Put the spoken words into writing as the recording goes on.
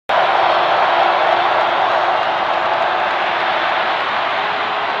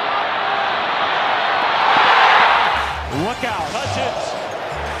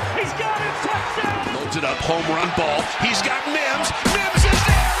Lines it up, home run ball. He's got Mims. Mims is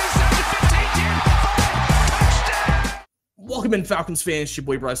there. He's 15, 10, 5, touchdown. Welcome in, Falcons fans. It's your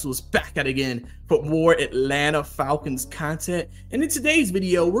boy Rusell Wilson back at it again for more Atlanta Falcons content. And in today's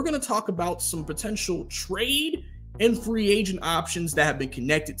video, we're going to talk about some potential trade and free agent options that have been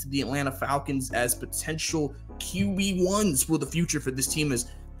connected to the Atlanta Falcons as potential QB1s for the future for this team, as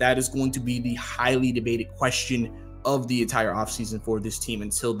that is going to be the highly debated question of the entire offseason for this team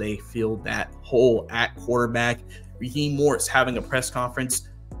until they fill that hole at quarterback. Raheem Morris having a press conference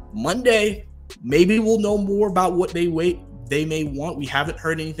Monday. Maybe we'll know more about what they may want. We haven't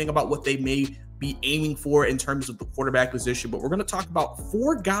heard anything about what they may be aiming for in terms of the quarterback position, but we're going to talk about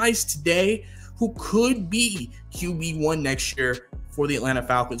 4 guys today who could be QB1 next year for the Atlanta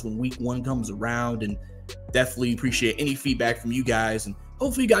Falcons when week 1 comes around. And definitely appreciate any feedback from you guys, and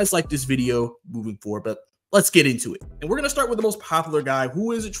hopefully you guys like this video moving forward. But let's get into it. And we're going to start with the most popular guy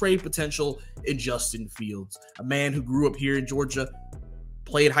who is a trade potential in Justin Fields, a man who grew up here in Georgia,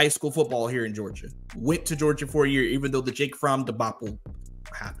 played high school football here in Georgia, went to Georgia for a year, even though the Jake Fromm debacle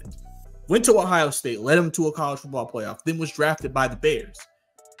happened, went to Ohio State, led him to a college football playoff, then was drafted by the Bears,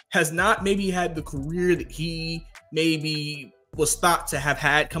 has not maybe had the career that he maybe was thought to have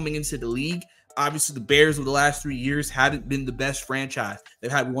had coming into the league. Obviously, the Bears over the last 3 years haven't been the best franchise.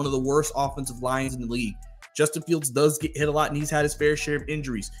 They've had one of the worst offensive lines in the league. Justin Fields does get hit a lot, and he's had his fair share of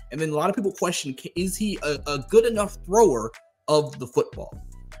injuries. And then a lot of people question, is he a good enough thrower of the football?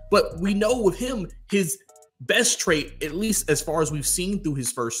 But we know with him, his best trait, at least as far as we've seen through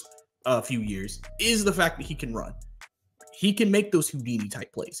his first few years, is the fact that he can run. He can make those Houdini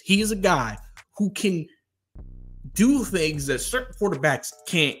type plays. He is a guy who can do things that certain quarterbacks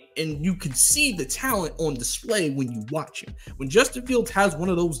can't, and you can see the talent on display when you watch him. When Justin Fields has one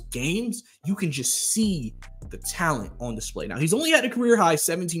of those games, you can just see the talent on display. Now, he's only had a career high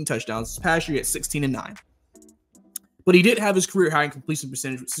 17 touchdowns. This past year at 16-9. But he did have his career high in completion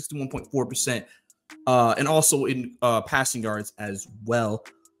percentage with 61.4%, and also in passing yards as well.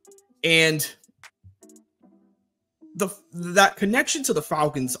 And that connection to the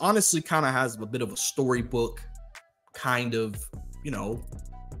Falcons honestly kind of has a bit of a storybook kind of,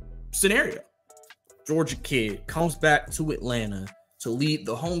 scenario. Georgia kid comes back to Atlanta to lead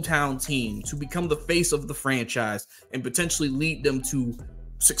the hometown team, to become the face of the franchise and potentially lead them to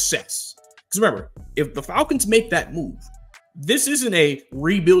success. Because remember, if the Falcons make that move, this isn't a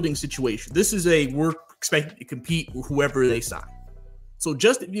rebuilding situation. This is we're expected to compete with whoever they sign. So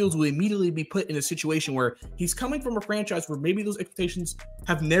Justin Fields will immediately be put in a situation where he's coming from a franchise where maybe those expectations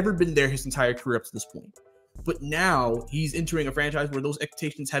have never been there his entire career up to this point. But now he's entering a franchise where those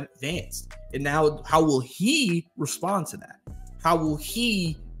expectations have advanced. And now how will he respond to that? How will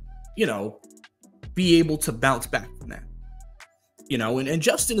he, be able to bounce back from that? And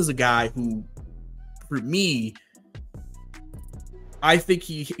Justin is a guy who, for me, I think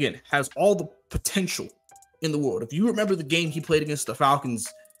he, again, has all the potential in the world. If you remember the game he played against the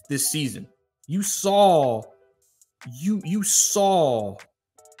Falcons this season, you saw the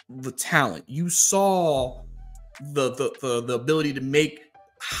talent. You saw the ability to make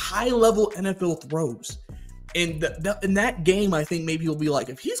high-level NFL throws. And in that game, I think maybe he'll be like,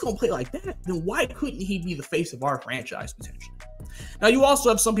 if he's going to play like that, then why couldn't he be the face of our franchise potentially? Now, you also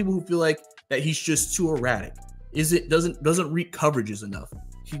have some people who feel like that he's just too erratic. Doesn't read coverages enough.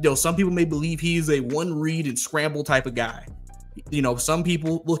 Some people may believe he's a one read and scramble type of guy. Some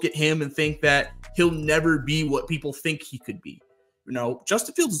people look at him and think that he'll never be what people think he could be.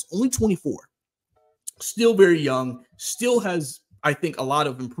 Justin Fields is only 24, still very young, still has, I think, a lot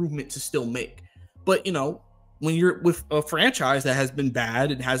of improvement to still make. But, when you're with a franchise that has been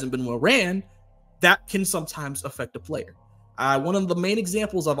bad and hasn't been well ran, that can sometimes affect a player. One of the main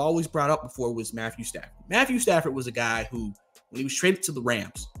examples I've always brought up before was Matthew Stafford. Matthew Stafford was a guy who, when he was traded to the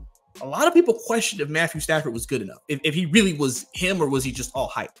Rams, a lot of people questioned if Matthew Stafford was good enough, if he really was him, or was he just all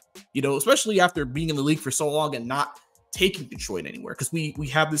hype, especially after being in the league for so long and not taking Detroit anywhere. Because we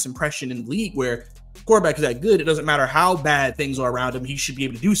have this impression in the league where quarterback is that good, it doesn't matter how bad things are around him, he should be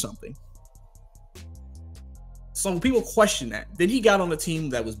able to do something. So people question that. Then he got on a team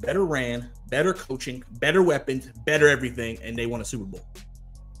that was better ran, better coaching, better weapons, better everything, and they won a Super Bowl.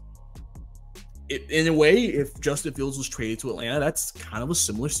 In a way, if Justin Fields was traded to Atlanta, that's kind of a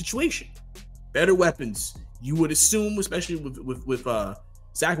similar situation. Better weapons. You would assume, especially with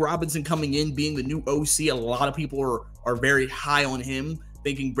Zach Robinson coming in, being the new OC, a lot of people are very high on him,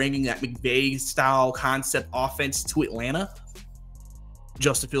 thinking bringing that McVay-style concept offense to Atlanta.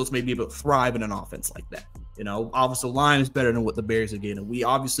 Justin Fields may be able to thrive in an offense like that. Obviously, the line is better than what the Bears have given him. We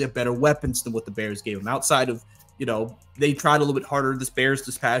obviously have better weapons than what the Bears gave him. Outside of, they tried a little bit harder this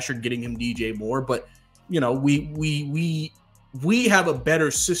past year getting him DJ Moore, but we have a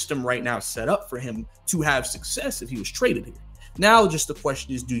better system right now set up for him to have success if he was traded here. Now, just the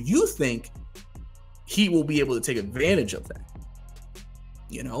question is, do you think he will be able to take advantage of that?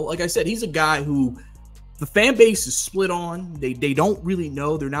 Like I said, he's a guy who the fan base is split on. They don't really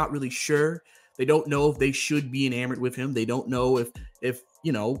know. They're not really sure. They don't know if they should be enamored with him. They don't know if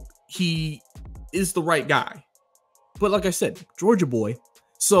he is the right guy. But like I said, Georgia boy.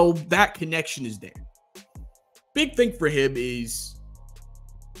 So that connection is there. Big thing for him is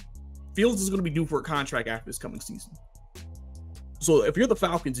Fields is going to be due for a contract after this coming season. So if you're the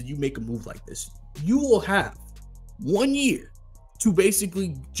Falcons and you make a move like this, you will have 1 year to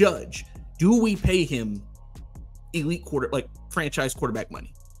basically judge, do we pay him elite franchise quarterback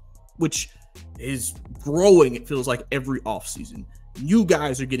money, which is growing, it feels like, every offseason. You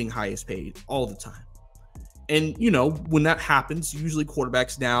guys are getting highest paid all the time. And, when that happens, usually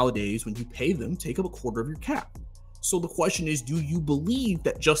quarterbacks nowadays, when you pay them, take up a quarter of your cap. So the question is, do you believe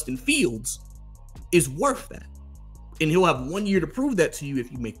that Justin Fields is worth that? And he'll have 1 year to prove that to you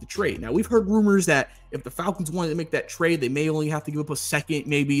if you make the trade. Now, we've heard rumors that if the Falcons wanted to make that trade, they may only have to give up a second,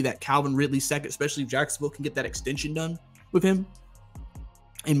 maybe that Calvin Ridley second, especially if Jacksonville can get that extension done with him,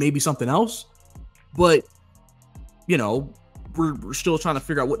 and maybe something else. But, we're still trying to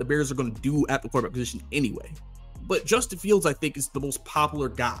figure out what the Bears are going to do at the quarterback position anyway. But Justin Fields, I think, is the most popular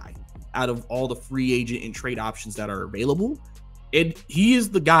guy out of all the free agent and trade options that are available. And he is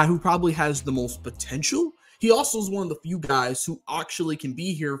the guy who probably has the most potential. He also is one of the few guys who actually can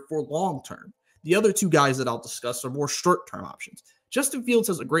be here for long term. The other two guys that I'll discuss are more short-term options. Justin Fields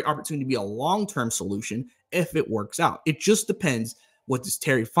has a great opportunity to be a long-term solution if it works out. It just depends. What does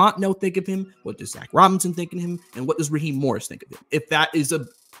Terry Fontenot think of him? What does Zach Robinson think of him? And what does Raheem Morris think of him? If that is a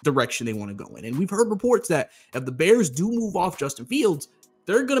direction they want to go in. And we've heard reports that if the Bears do move off Justin Fields,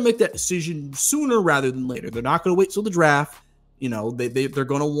 they're going to make that decision sooner rather than later. They're not going to wait till the draft. They're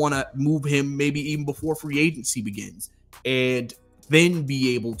going to want to move him maybe even before free agency begins, and then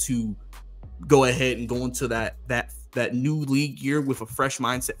be able to go ahead and go into that new league year with a fresh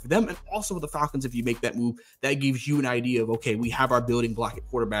mindset for them. And also for the Falcons, if you make that move, that gives you an idea of, okay, we have our building block at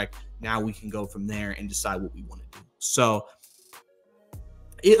quarterback. Now we can go from there and decide what we want to do. So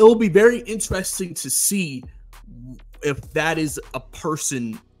it'll be very interesting to see if that is a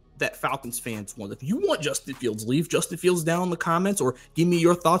person that Falcons fans want. If you want Justin Fields, leave Justin Fields down in the comments, or give me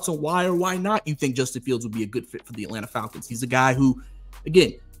your thoughts on why or why not you think Justin Fields would be a good fit for the Atlanta Falcons. He's a guy who,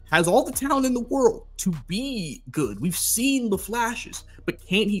 again, has all the talent in the world to be good. We've seen the flashes, but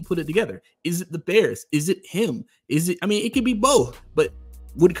can't he put it together? Is it the Bears? Is it him? It could be both. But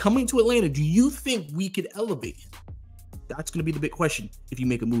when coming to Atlanta, do you think we could elevate him? That's going to be the big question if you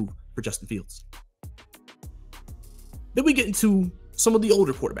make a move for Justin Fields. Then we get into some of the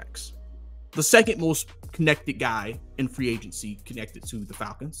older quarterbacks. The second most connected guy in free agency connected to the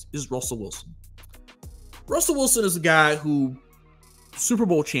Falcons is Rusell Wilson. Rusell Wilson is a guy who, Super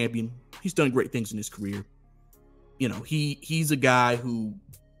Bowl champion. He's done great things in his career. He's a guy who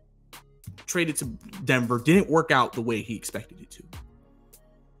traded to Denver, didn't work out the way he expected it to.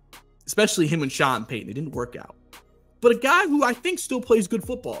 Especially him and Sean Payton. It didn't work out. But a guy who I think still plays good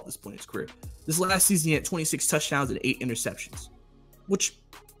football at this point in his career. This last season, he had 26 touchdowns and 8 interceptions. Which,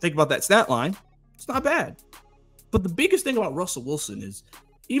 think about that stat line, it's not bad. But the biggest thing about Rusell Wilson is,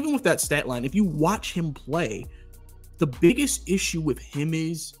 even with that stat line, if you watch him play, the biggest issue with him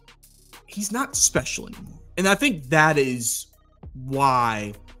is he's not special anymore. And I think that is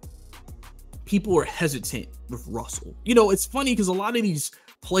why people are hesitant with Rusell. It's funny because a lot of these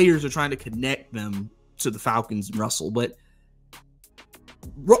players are trying to connect them to the Falcons and Rusell, but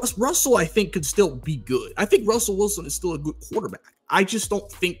Rusell, I think, could still be good. I think Rusell Wilson is still a good quarterback. I just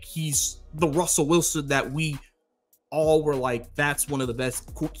don't think he's the Rusell Wilson that we all were like, that's one of the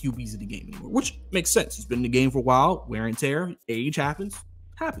best QBs in the game anymore, which makes sense. He's been in the game for a while. Wear and tear, age happens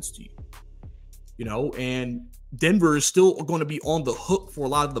to you. And Denver is still going to be on the hook for a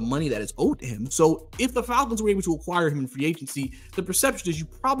lot of the money that is owed to him. So if the Falcons were able to acquire him in free agency, the perception is you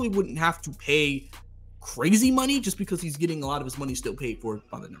probably wouldn't have to pay crazy money just because he's getting a lot of his money still paid for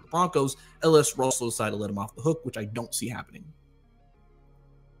by the Denver Broncos, unless Russell decided to let him off the hook, which I don't see happening.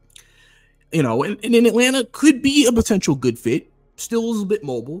 And in Atlanta could be a potential good fit. Still is a bit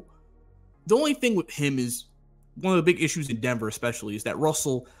mobile. The only thing with him is one of the big issues in Denver, especially, is that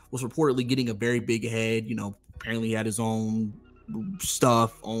Russell was reportedly getting a very big head. Apparently he had his own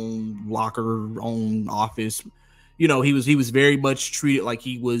stuff, own locker, own office. He was very much treated like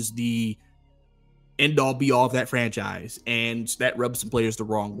he was the end all be all of that franchise, and that rubbed some players the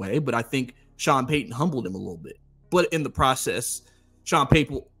wrong way. But I think Sean Payton humbled him a little bit. But in the process, Sean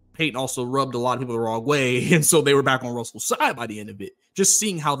Payton Peyton also rubbed a lot of people the wrong way, and so they were back on Russell's side by the end of it, just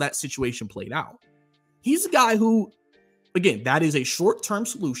seeing how that situation played out. He's a guy who, again, that is a short-term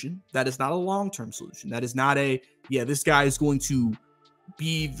solution. That is not a long-term solution. That is not a, yeah, this guy is going to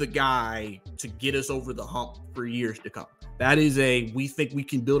be the guy to get us over the hump for years to come. That is a, we think we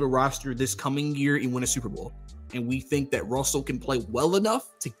can build a roster this coming year and win a Super Bowl. And we think that Russell can play well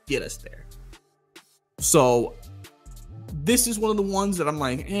enough to get us there. So this is one of the ones that I'm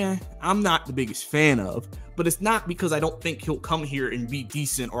like, I'm not the biggest fan of, but it's not because I don't think he'll come here and be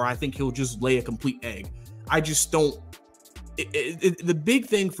decent, or I think he'll just lay a complete egg. I just don't. The big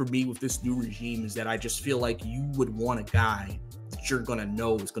thing for me with this new regime is that I just feel like you would want a guy that you're going to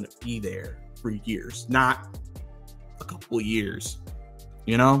know is going to be there for years, not a couple of years,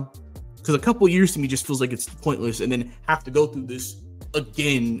 you know? Because a couple of years to me just feels like it's pointless, and then have to go through this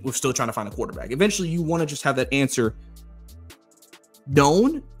again. We're still trying to find a quarterback. Eventually, you want to just have that answer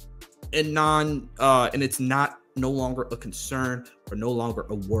known and and it's no longer a concern or no longer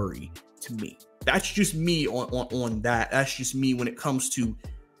a worry to me. That's just me on that. That's just me when it comes to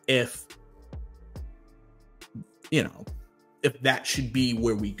if that should be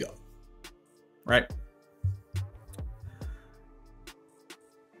where we go, right?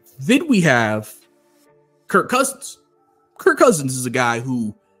 Then we have Kirk Cousins. Kirk Cousins is a guy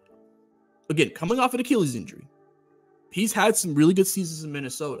who, again, coming off an Achilles injury, he's had some really good seasons in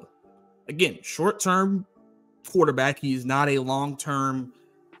Minnesota. Again, short-term quarterback. He is not a long-term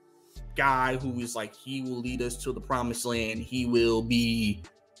guy who is like, he will lead us to the promised land. He will be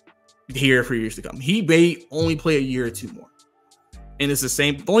here for years to come. He may only play a year or two more. And it's the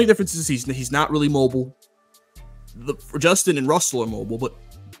same. The only difference is he's not really mobile. Justin and Russell are mobile, but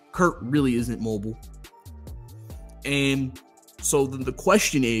Kirk really isn't mobile. And so the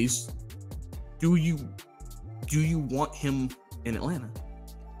question is, do you want him in Atlanta?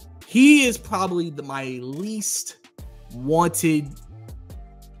 He is probably my least wanted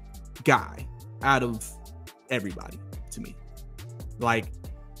guy out of everybody to me. Like,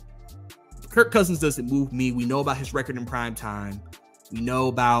 Kirk Cousins doesn't move me. We know about his record in prime time. We know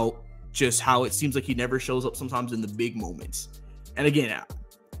about just how it seems like he never shows up sometimes in the big moments. And again,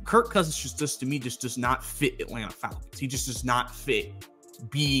 Kirk Cousins just to me just does not fit Atlanta Falcons. He just does not fit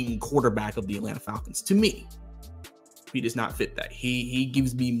being quarterback of the Atlanta Falcons. To me, he does not fit that. He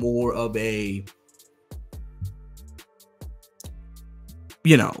gives me more of a,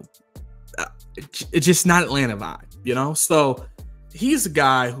 it's just not Atlanta vibe, So he's a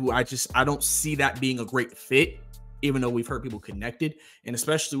guy who I don't see that being a great fit, even though we've heard people connected. And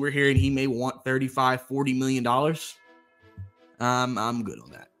especially we're hearing he may want $35-40 million. I'm good on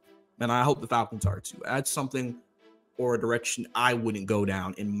that. And I hope the Falcons are too. That's something or a direction I wouldn't go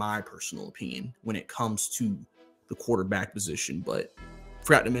down, in my personal opinion, when it comes to the quarterback position. But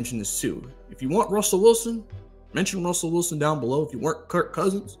forgot to mention this too. If you want Rusell Wilson, mention Rusell Wilson down below. If you want Kirk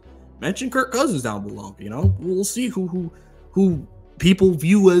Cousins, mention Kirk Cousins down below. We'll see who people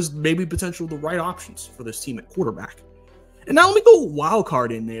view as maybe potential the right options for this team at quarterback. And now let me go wild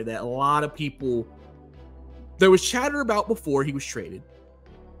card in there that a lot of people, there was chatter about before he was traded.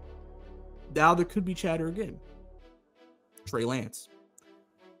 Now there could be chatter again. Trey Lance.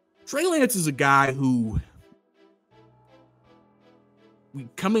 Trey Lance is a guy who,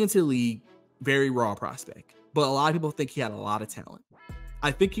 coming into the league, very raw prospect, but a lot of people think he had a lot of talent. I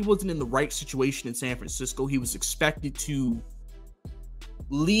think he wasn't in the right situation in San Francisco. He was expected to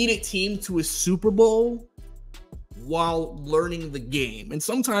lead a team to a Super Bowl while learning the game. And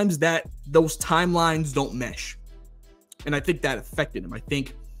sometimes those timelines don't mesh. And I think that affected him. I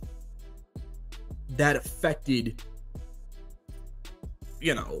think that affected,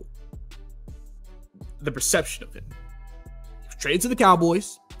 the perception of him. He was traded to the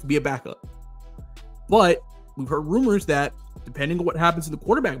Cowboys to be a backup. But we've heard rumors that depending on what happens in the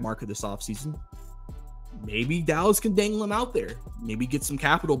quarterback market this offseason, maybe Dallas can dangle him out there. Maybe get some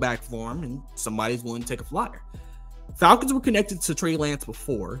capital back for him and somebody's willing to take a flyer. Falcons were connected to Trey Lance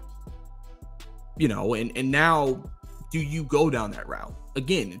before, and now do you go down that route?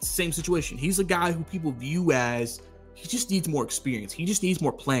 Again, it's the same situation. He's a guy who people view as, he just needs more experience. He just needs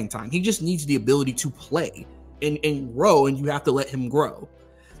more playing time. He just needs the ability to play and grow, and you have to let him grow.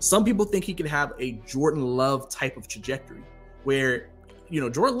 Some people think he could have a Jordan Love type of trajectory where,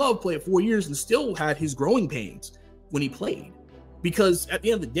 Jordan Love played 4 years and still had his growing pains when he played. Because at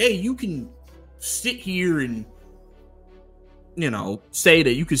the end of the day, you can sit here and, say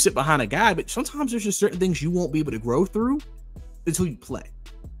that you can sit behind a guy, but sometimes there's just certain things you won't be able to grow through until you play.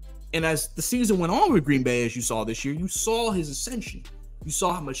 And as the season went on with Green Bay, as you saw this year, you saw his ascension. You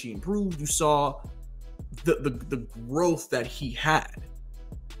saw how much he improved. You saw the growth that he had.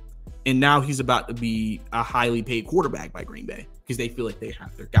 And now he's about to be a highly paid quarterback by Green Bay because they feel like they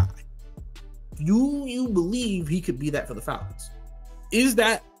have their guy. Do you believe he could be that for the Falcons? Is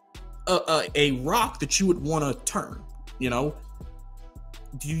that a rock that you would want to turn? You know,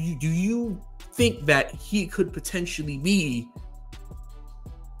 do you think that he could potentially be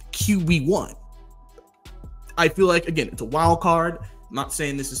QB1? I feel like, again, it's a wild card. I'm not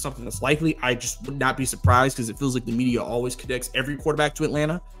saying this is something that's likely. I just would not be surprised because it feels like the media always connects every quarterback to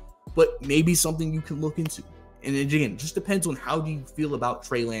Atlanta, but maybe something you can look into. And again, it just depends on how do you feel about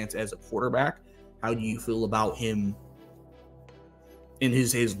Trey Lance as a quarterback. How do you feel about him in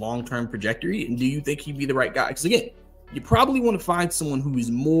his long-term trajectory? And do you think he'd be the right guy? Because again, you probably want to find someone who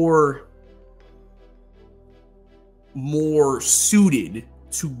is more suited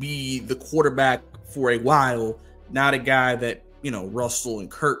to be the quarterback for a while, not a guy that, you know, Rusell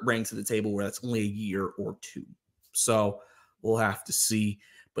and Kirk bring to the table where that's only a year or two. So we'll have to see.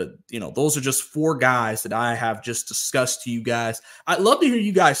 But, you know, those are just 4 guys that I have just discussed to you guys. I'd love to hear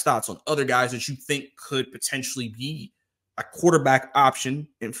you guys' thoughts on other guys that you think could potentially be a quarterback option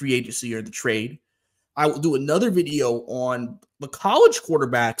in free agency or the trade. I will do another video on the college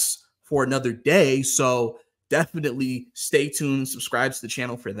quarterbacks for another day. So definitely stay tuned. Subscribe to the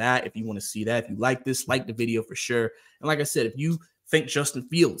channel for that if you want to see that. If you like this, like the video for sure. And like I said, if you think Justin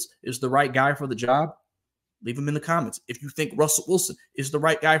Fields is the right guy for the job, leave them in the comments. If you think Rusell Wilson is the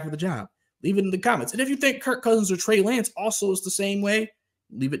right guy for the job, leave it in the comments. And if you think Kirk Cousins or Trey Lance also is the same way,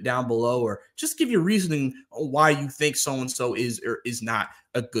 leave it down below, or just give your reasoning on why you think so-and-so is or is not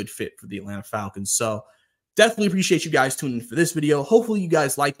a good fit for the Atlanta Falcons. So definitely appreciate you guys tuning in for this video. Hopefully you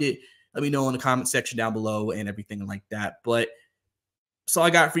guys liked it. Let me know in the comment section down below and everything like that. But that's all I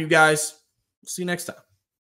got for you guys. See you next time.